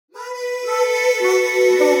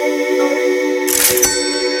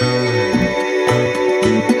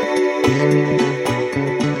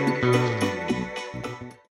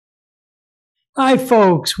Hi,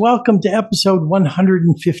 folks. Welcome to episode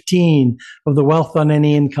 115 of the Wealth on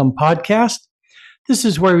Any Income podcast. This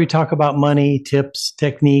is where we talk about money, tips,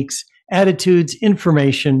 techniques, attitudes,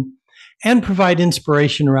 information, and provide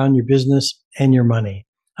inspiration around your business and your money.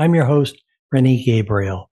 I'm your host, Rennie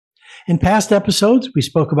Gabriel. In past episodes, we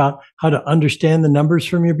spoke about how to understand the numbers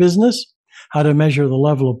from your business, how to measure the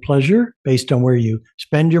level of pleasure based on where you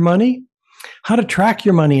spend your money, how to track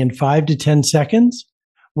your money in 5 to 10 seconds,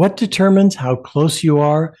 what determines how close you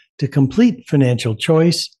are to complete financial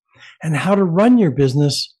choice, and how to run your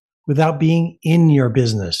business without being in your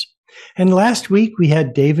business. And last week, we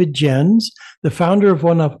had David Jens, the founder of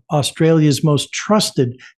one of Australia's most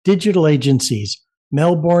trusted digital agencies,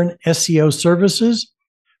 Melbourne SEO Services,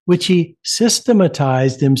 which he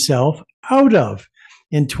systematized himself out of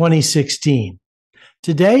in 2016.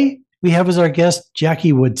 Today, we have as our guest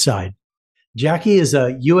Jackie Woodside. Jackie is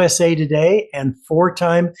a USA Today and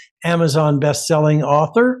 4-time Amazon best-selling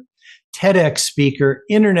author, TEDx speaker,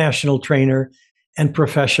 international trainer, and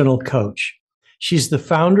professional coach. She's the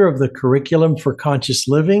founder of the Curriculum for Conscious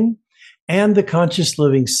Living and the Conscious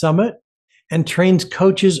Living Summit, and trains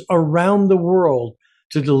coaches around the world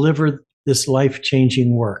to deliver this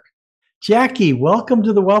life-changing work. Jackie, welcome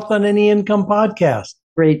to the Wealth on Any Income podcast.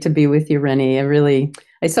 Great to be with you, Rennie.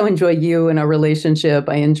 I so enjoy you and our relationship.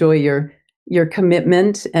 I enjoy your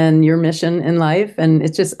commitment and your mission in life. And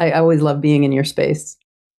it's just, I always love being in your space.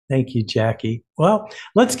 Thank you, Jackie. Well,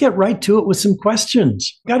 let's get right to it with some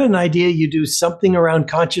questions. Got an idea you do something around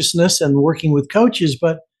consciousness and working with coaches,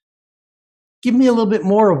 but give me a little bit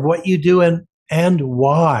more of what you do and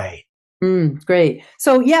why. Great.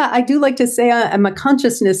 So yeah, I do like to say I'm a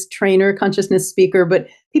consciousness trainer, consciousness speaker, but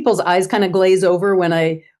people's eyes kind of glaze over when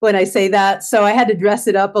I say that. So I had to dress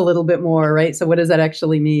it up a little bit more, right? So what does that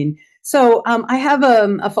actually mean? So I have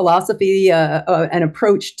a philosophy, an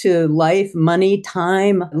approach to life, money,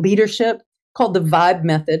 time, leadership called the Vibe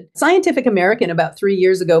Method. Scientific American about 3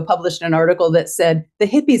 years ago published an article that said the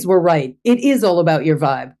hippies were right. It is all about your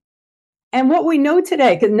vibe. And what we know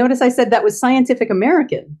today, because notice I said that was Scientific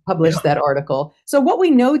American published that article. So what we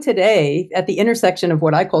know today at the intersection of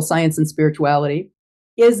what I call science and spirituality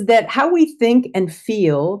is that how we think and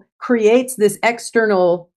feel creates this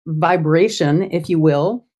external vibration, if you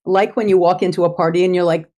will, like when you walk into a party and you're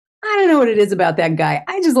like, I don't know what it is about that guy.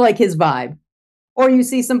 I just like his vibe. Or you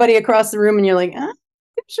see somebody across the room and you're like, I'm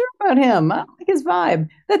sure about him. I like his vibe.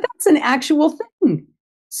 That's an actual thing.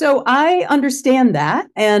 So I understand that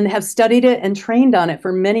and have studied it and trained on it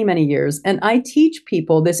for many, many years. And I teach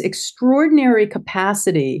people this extraordinary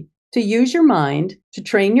capacity to use your mind, to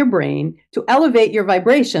train your brain, to elevate your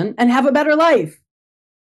vibration and have a better life.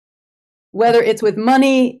 Whether it's with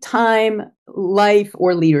money, time, life,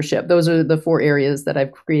 or leadership. Those are the 4 areas that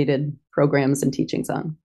I've created programs and teachings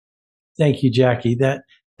on. Thank you, Jackie.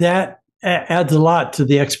 That adds a lot to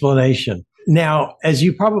the explanation. Now, as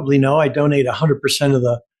you probably know, I donate 100% of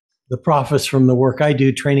the profits from the work I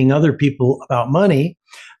do training other people about money.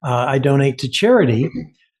 I donate to charity.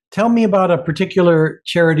 Tell me about a particular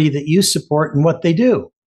charity that you support and what they do.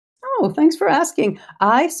 Oh, thanks for asking.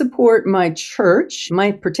 I support my church.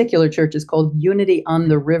 My particular church is called Unity on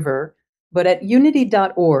the River. But at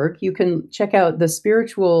unity.org, you can check out the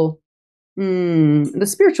spiritual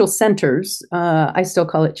centers. I still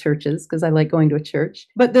call it churches because I like going to a church.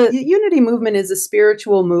 But the Unity movement is a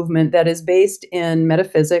spiritual movement that is based in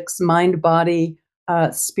metaphysics, mind, body,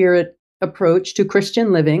 spirit approach to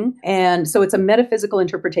Christian living. And so it's a metaphysical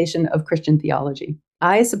interpretation of Christian theology.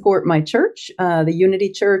 I support my church, the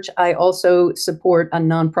Unity Church. I also support a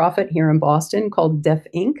nonprofit here in Boston called Deaf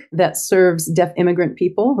Inc. that serves deaf immigrant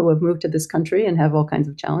people who have moved to this country and have all kinds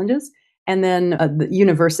of challenges. And then the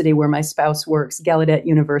university where my spouse works, Gallaudet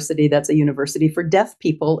University, that's a university for deaf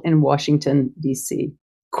people in Washington, D.C.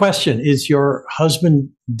 Question, is your husband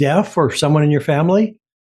deaf or someone in your family?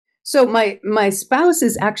 So my spouse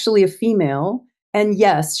is actually a female. And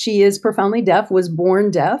yes, she is profoundly deaf, was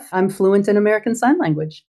born deaf. I'm fluent in American Sign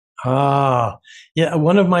Language. Yeah.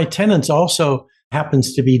 One of my tenants also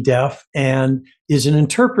happens to be deaf and is an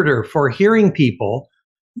interpreter for hearing people,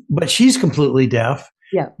 but she's completely deaf.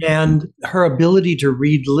 Yeah. And her ability to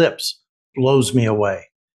read lips blows me away.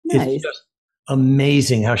 Nice. It's just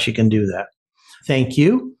amazing how she can do that. Thank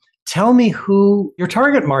you. Tell me who your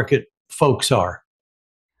target market folks are.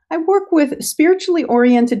 I work with spiritually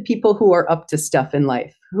oriented people who are up to stuff in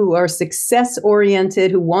life, who are success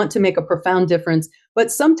oriented, who want to make a profound difference.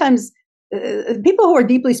 But sometimes people who are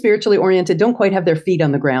deeply spiritually oriented don't quite have their feet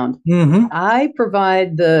on the ground. Mm-hmm. I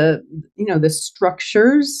provide the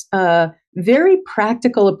structures, very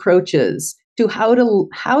practical approaches to how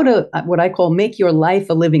to what I call make your life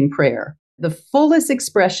a living prayer. the fullest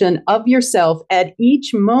expression of yourself at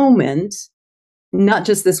each moment, not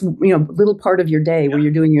just this, little part of your day where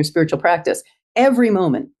you're doing your spiritual practice, every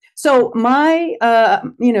moment. So my,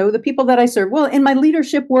 the people that I serve, well, in my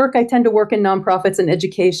leadership work, I tend to work in nonprofits and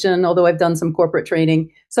education, although I've done some corporate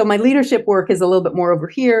training. So my leadership work is a little bit more over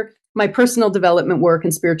here. My personal development work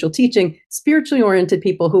and spiritual teaching, spiritually oriented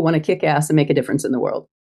people who want to kick ass and make a difference in the world.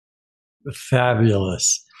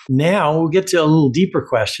 Fabulous. Now we'll get to a little deeper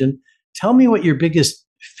question. Tell me what your biggest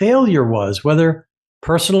failure was, whether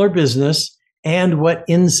personal or business, and what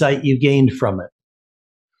insight you gained from it.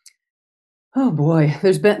 Oh boy,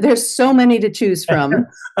 there's so many to choose from.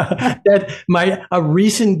 A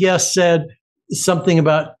recent guest said something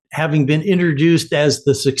about having been introduced as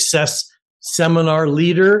the success seminar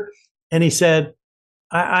leader. And he said,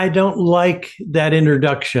 I don't like that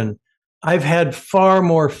introduction. I've had far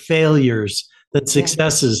more failures than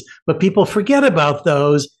successes, but people forget about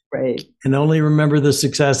those, right, and only remember the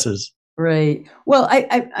successes. Right. Well,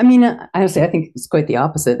 I mean, honestly, I think it's quite the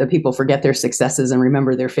opposite, that people forget their successes and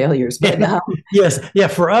remember their failures. But yes, yeah,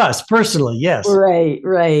 for us personally, yes.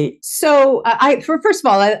 Right. So, first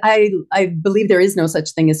of all, I believe there is no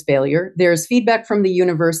such thing as failure. There's feedback from the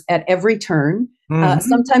universe at every turn.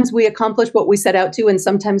 Sometimes we accomplish what we set out to, and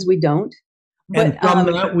sometimes we don't. But from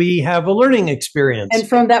that, we have a learning experience. And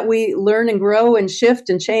from that, we learn and grow and shift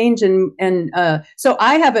and change. And so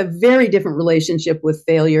I have a very different relationship with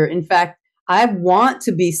failure. In fact, I want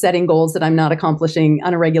to be setting goals that I'm not accomplishing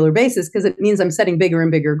on a regular basis, because it means I'm setting bigger and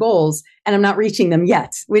bigger goals and I'm not reaching them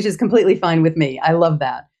yet, which is completely fine with me. I love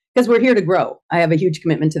that, because we're here to grow. I have a huge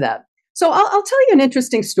commitment to that. So I'll tell you an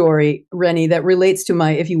interesting story, Rennie, that relates to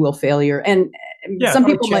my, if you will, failure. And some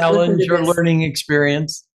people might listen to or learning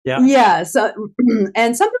experience. Yeah. So,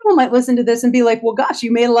 and some people might listen to this and be like, well, gosh,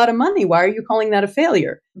 you made a lot of money. Why are you calling that a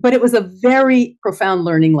failure? But it was a very profound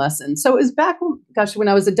learning lesson. So it was back, when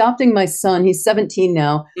I was adopting my son. He's 17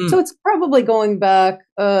 now. So it's probably going back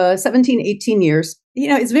 17, 18 years.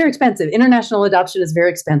 It's very expensive. International adoption is very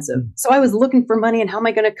expensive. So I was looking for money, and how am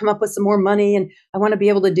I going to come up with some more money? And I want to be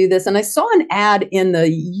able to do this. And I saw an ad in the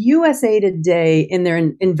USA Today in their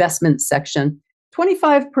investment section,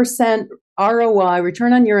 25% ROI,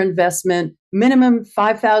 return on your investment, minimum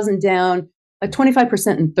 5,000 down,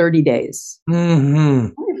 25% in 30 days.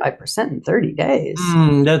 25% in 30 days.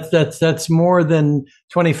 That's more than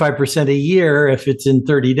 25% a year if it's in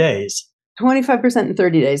 30 days. 25% in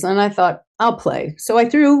 30 days. And I thought, I'll play. So I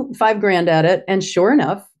threw $5,000 at it. And sure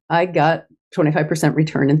enough, I got 25%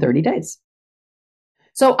 return in 30 days.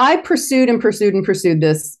 So I pursued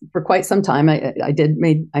this for quite some time.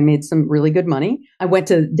 I made some really good money. I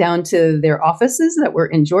went down to their offices that were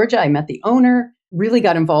in Georgia. I met the owner, really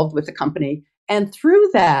got involved with the company. And through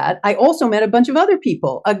that, I also met a bunch of other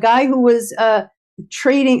people. A guy who was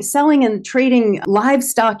selling and trading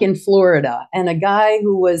livestock in Florida, and a guy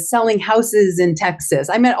who was selling houses in Texas.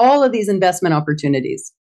 I met all of these investment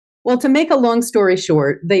opportunities. Well, to make a long story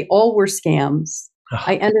short, they all were scams.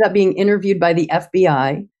 I ended up being interviewed by the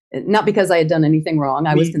FBI, not because I had done anything wrong.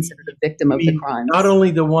 I was considered a victim of the crime. Not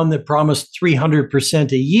only the one that promised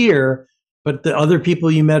 300% a year, but the other people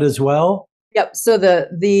you met as well? Yep. So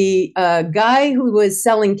the guy who was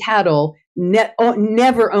selling cattle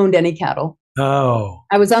never owned any cattle. Oh.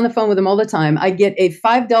 I was on the phone with him all the time. I get a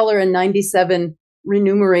 $5.97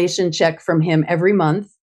 remuneration check from him every month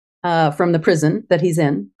from the prison that he's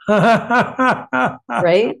in.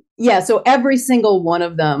 Right? Yeah. So every single one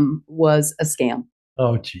of them was a scam.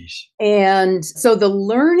 Oh, geez. And so the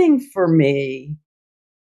learning for me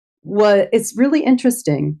it's really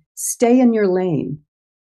interesting. Stay in your lane.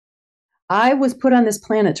 I was put on this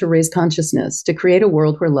planet to raise consciousness, to create a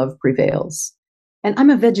world where love prevails. And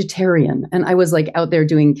I'm a vegetarian, and I was out there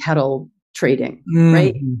doing cattle trading,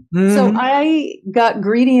 right? So I got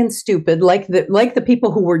greedy and stupid, like the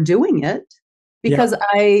people who were doing it, because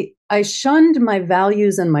I shunned my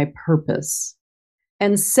values and my purpose.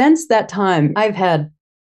 And since that time, I've had,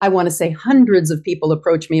 I want to say, hundreds of people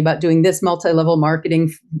approach me about doing this multi-level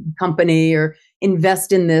marketing company, or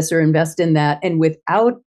invest in this or invest in that. And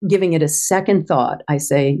without giving it a second thought, I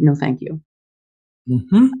say, no, thank you.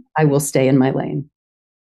 I will stay in my lane.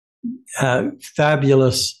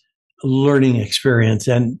 Fabulous learning experience,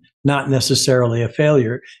 and not necessarily a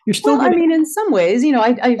failure. You're still I mean, in some ways,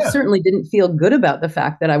 I certainly didn't feel good about the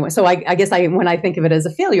fact that I went. So I guess when I think of it as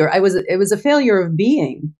a failure, it was a failure of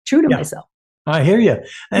being true to myself. I hear you.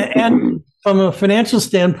 And from a financial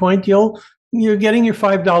standpoint, you're getting your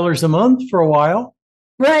 $5 a month for a while.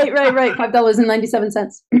 Right.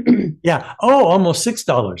 $5.97. Yeah. Oh, almost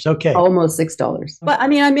 $6. Okay. Almost $6. But I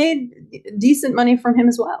mean, I made decent money from him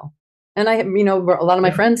as well. And a lot of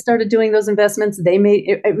my friends started doing those investments. They made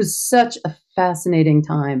it was such a fascinating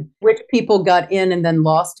time. Which people got in and then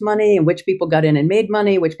lost money, and which people got in and made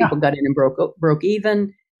money, which people got in and broke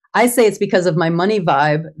even. I say it's because of my money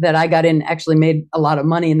vibe that I got in, actually made a lot of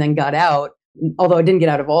money and then got out. Although I didn't get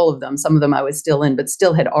out of all of them. Some of them I was still in, but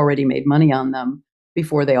still had already made money on them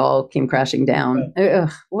before they all came crashing down.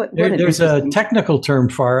 There's a technical term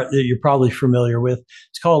for it that you're probably familiar with.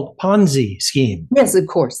 It's called Ponzi scheme. Yes, of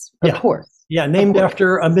course. Of course. Yeah, named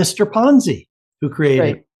after a Mr. Ponzi who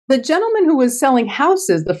created it. The gentleman who was selling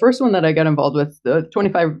houses, the first one that I got involved with, the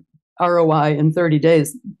 25 ROI in 30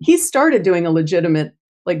 days, he started doing a legitimate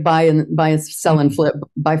like buy, sell and flip,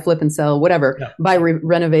 buy, flip and sell, whatever, buy,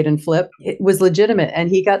 renovate and flip. It was legitimate.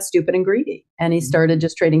 And he got stupid and greedy and he started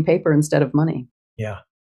just trading paper instead of money. Yeah.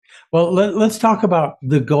 Well, let's talk about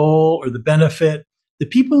the goal or the benefit. The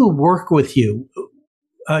people who work with you,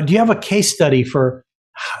 do you have a case study for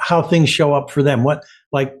how things show up for them?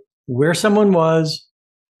 Where someone was,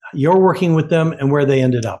 you're working with them, and where they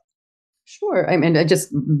ended up? Sure. I mean, I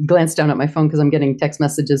just glanced down at my phone because I'm getting text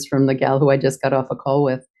messages from the gal who I just got off a call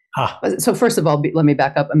with. So first of all, let me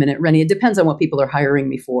back up a minute, Rennie. It depends on what people are hiring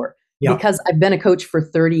me for. Yeah. Because I've been a coach for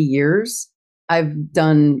 30 years. I've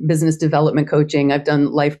done business development coaching. I've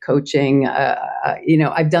done life coaching.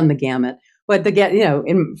 I've done the gamut. But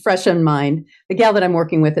fresh in mind, the gal that I'm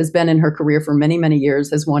working with has been in her career for many, many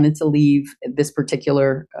years, has wanted to leave this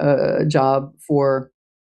particular job for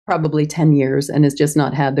probably 10 years and has just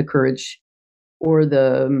not had the courage or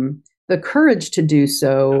the courage to do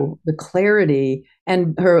so, the clarity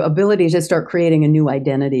and her ability to start creating a new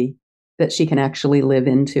identity that she can actually live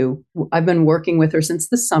into. I've been working with her since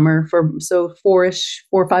the summer for 4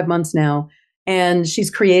 or 5 months now. And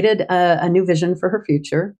she's created a new vision for her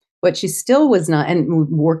future, but she still was not, and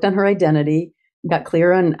worked on her identity, got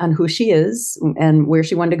clear on who she is and where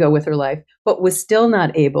she wanted to go with her life, but was still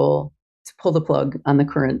not able to pull the plug on the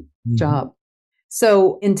current job.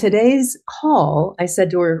 So in today's call, I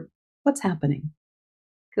said to her, what's happening?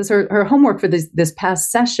 Because her homework for this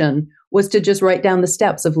past session was to just write down the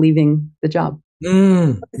steps of leaving the job.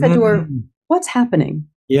 I said to her, what's happening?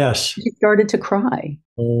 Yes. She started to cry.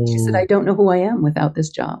 She said, I don't know who I am without this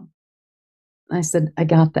job. I said, I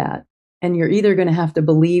got that. And you're either going to have to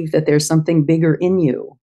believe that there's something bigger in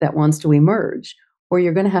you that wants to emerge, or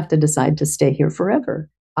you're going to have to decide to stay here forever.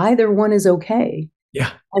 Either one is okay.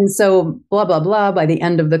 Yeah. And so blah, blah, blah. By the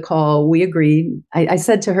end of the call, we agreed. I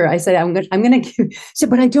said to her, I'm going to give, she said,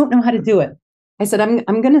 but I don't know how to do it. I said,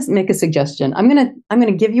 I'm going to make a suggestion. I'm going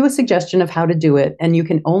to give you a suggestion of how to do it. And you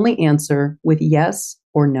can only answer with yes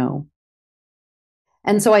or no.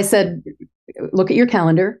 And so I said, look at your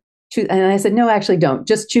calendar. And I said, no, actually don't.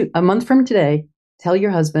 Just choose a month from today. Tell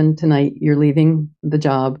your husband tonight you're leaving the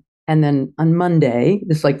job. And then on Monday,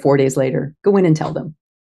 this is like 4 days later, go in and tell them.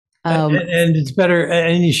 And it's better.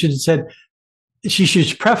 And you should have said, she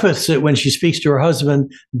should preface it when she speaks to her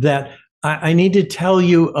husband that I need to tell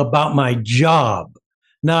you about my job,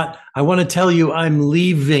 not I want to tell you I'm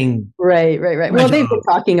leaving. Right. Well, they've been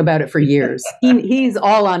talking about it for years. He's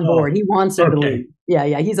all on board. He wants her to leave.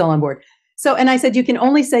 Yeah. He's all on board. So, and I said, you can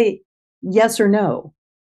only say yes or no.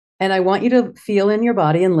 And I want you to feel in your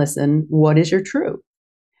body and listen, what is your truth?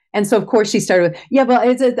 And so, of course, she started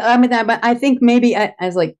with, I think maybe, I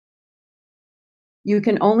was like, you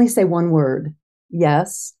can only say one word,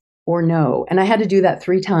 yes or no. And I had to do that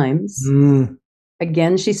 3 times.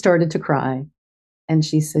 Again, she started to cry and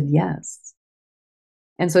she said yes.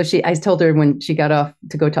 And so I told her when she got off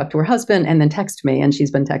to go talk to her husband and then text me, and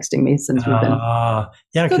she's been texting me since we've been.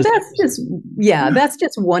 So that's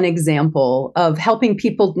just one example of helping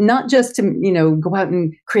people, not just to, go out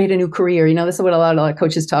and create a new career. This is what a lot of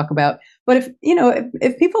coaches talk about. But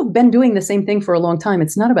if people have been doing the same thing for a long time,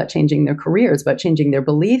 it's not about changing their career. It's about changing their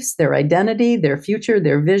beliefs, their identity, their future,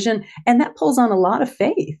 their vision. And that pulls on a lot of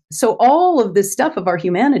faith. So all of this stuff of our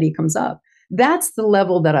humanity comes up. That's the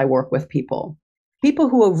level that I work with people. People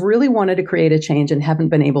who have really wanted to create a change and haven't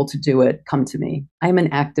been able to do it come to me. I'm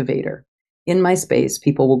an activator. In my space,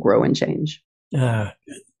 people will grow and change.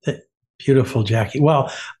 Beautiful, Jackie.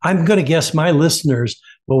 Well, I'm going to guess my listeners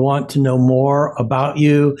will want to know more about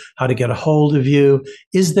you, how to get a hold of you.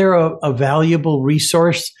 Is there a valuable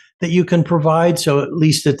resource that you can provide? So at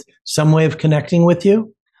least it's some way of connecting with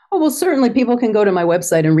you? Oh, well, certainly people can go to my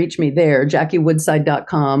website and reach me there,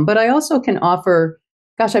 JackieWoodside.com. But I also can offer,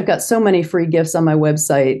 I've got so many free gifts on my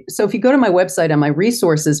website. So if you go to my website on my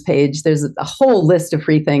resources page, there's a whole list of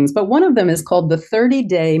free things. But one of them is called the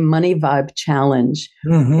 30-Day Money Vibe Challenge.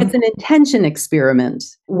 It's an intention experiment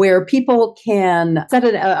where people can set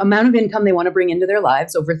an amount of income they want to bring into their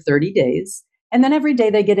lives over 30 days. And then every day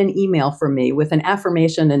they get an email from me with an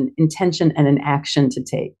affirmation, an intention, and an action to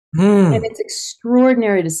take. And it's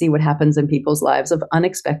extraordinary to see what happens in people's lives of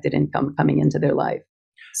unexpected income coming into their life.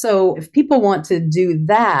 So if people want to do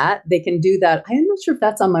that, they can do that. I'm not sure if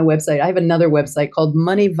that's on my website. I have another website called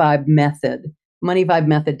Money Vibe Method,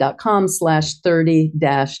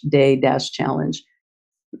 moneyvibemethod.com/30-day-challenge.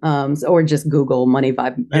 Or just Google Money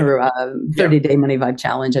Vibe or 30-day Money Vibe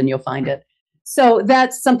Challenge and you'll find it. So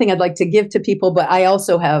that's something I'd like to give to people. But I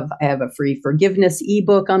also have a free forgiveness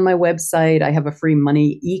ebook on my website. I have a free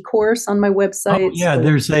money e-course on my website. Oh, yeah, so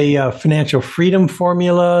there's a financial freedom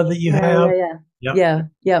formula that you have. Yeah.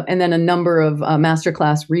 And then a number of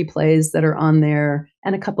masterclass replays that are on there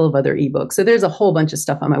and a couple of other ebooks. So there's a whole bunch of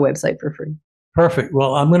stuff on my website for free. Perfect.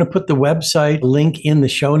 Well, I'm going to put the website link in the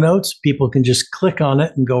show notes. People can just click on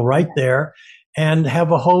it and go right there and have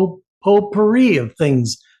a whole potpourri of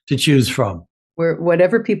things to choose from. Where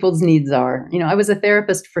whatever people's needs are. I was a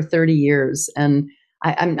therapist for 30 years and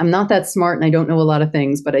I'm not that smart and I don't know a lot of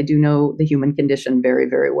things, but I do know the human condition very,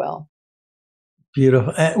 very well.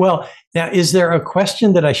 Beautiful. Well, now, is there a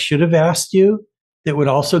question that I should have asked you that would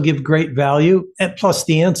also give great value and plus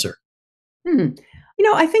the answer?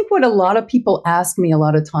 I think what a lot of people ask me a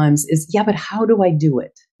lot of times is, but how do I do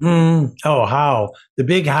it? Oh, how? The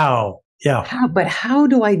big how. Yeah. How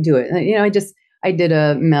do I do it? I did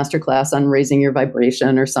a masterclass on raising your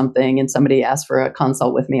vibration or something, and somebody asked for a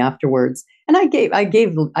consult with me afterwards. And I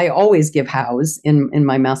always give hows in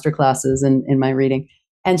my masterclasses and in my reading.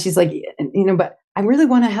 And she's like, but I really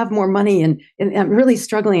want to have more money and I'm really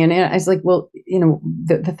struggling. And I was like, well,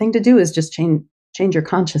 the thing to do is just change your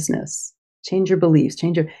consciousness, change your beliefs,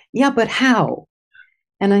 but how?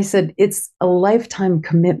 And I said, it's a lifetime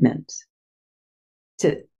commitment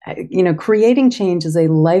to, creating change is a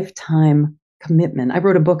lifetime commitment. I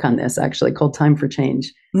wrote a book on this actually called Time for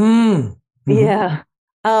Change. Yeah.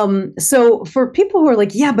 So for people who are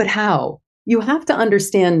like, but how? You have to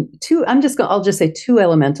understand I'll just say two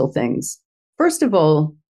elemental things. First of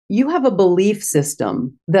all, you have a belief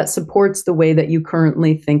system that supports the way that you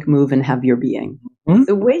currently think, move, and have your being.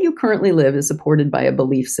 The way you currently live is supported by a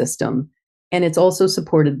belief system, and it's also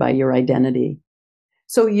supported by your identity.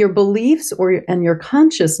 So your beliefs and your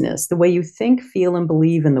consciousness, the way you think, feel, and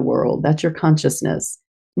believe in the world, that's your consciousness,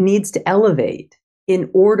 needs to elevate in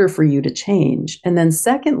order for you to change. And then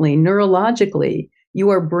secondly, neurologically, you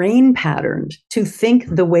are brain patterned to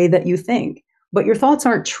think the way that you think. But your thoughts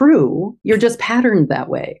aren't true. You're just patterned that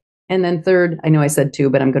way. And then third, I know I said two,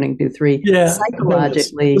 but I'm going to do three. Yeah,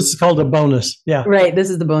 psychologically. This is called a bonus. Yeah. Right. This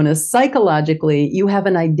is the bonus. Psychologically, you have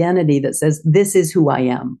an identity that says, this is who I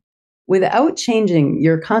am. Without changing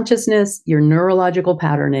your consciousness, your neurological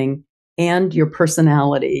patterning, and your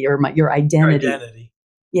personality or your identity.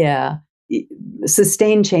 Yeah.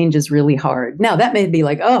 Sustained change is really hard. Now, that may be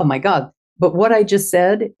like, oh my God. But what I just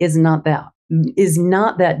said is not that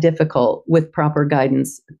difficult with proper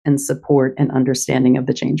guidance and support and understanding of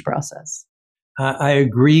the change process. I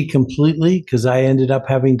agree completely because I ended up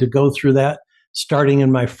having to go through that starting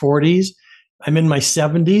in my 40s. I'm in my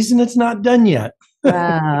 70s and it's not done yet.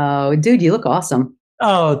 Wow. Dude, you look awesome.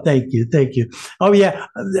 Oh, thank you. Thank you. Oh, yeah.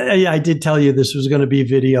 I did tell you this was going to be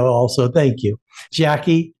video also. Thank you.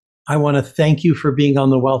 Jackie, I want to thank you for being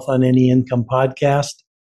on the Wealth on Any Income podcast.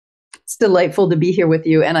 It's delightful to be here with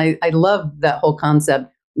you. And I love that whole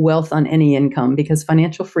concept, wealth on any income, because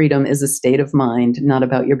financial freedom is a state of mind, not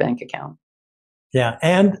about your bank account. Yeah.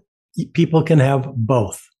 And people can have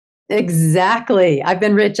both. Exactly. I've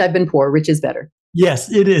been rich. I've been poor. Rich is better.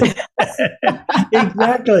 Yes, it is.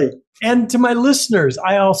 Exactly. And to my listeners,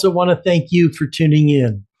 I also want to thank you for tuning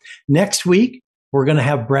in. Next week, we're going to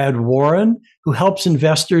have Brad Warren, who helps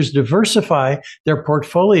investors diversify their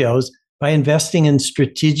portfolios by investing in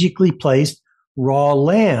strategically placed raw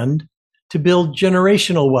land to build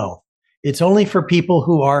generational wealth. It's only for people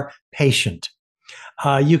who are patient.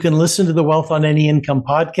 You can listen to the Wealth on Any Income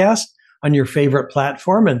podcast on your favorite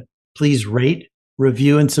platform, and please rate,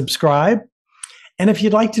 review, and subscribe. And if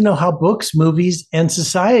you'd like to know how books, movies, and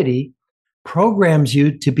society programs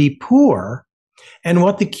you to be poor and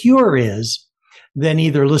what the cure is, then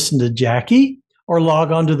either listen to Jackie or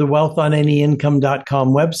log on to the wealthonanyincome.com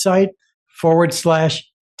website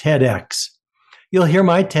 /TEDx. You'll hear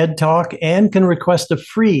my TED Talk and can request a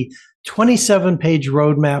free 27-page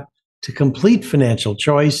roadmap to complete financial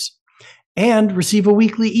choice and receive a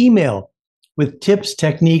weekly email with tips,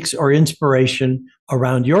 techniques, or inspiration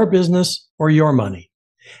around your business or your money.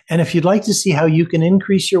 And if you'd like to see how you can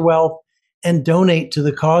increase your wealth and donate to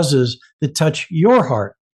the causes that touch your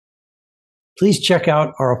heart, please check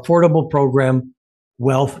out our affordable program,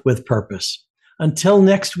 Wealth with Purpose. Until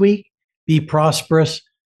next week, Be prosperous.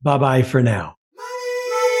 Bye bye for now.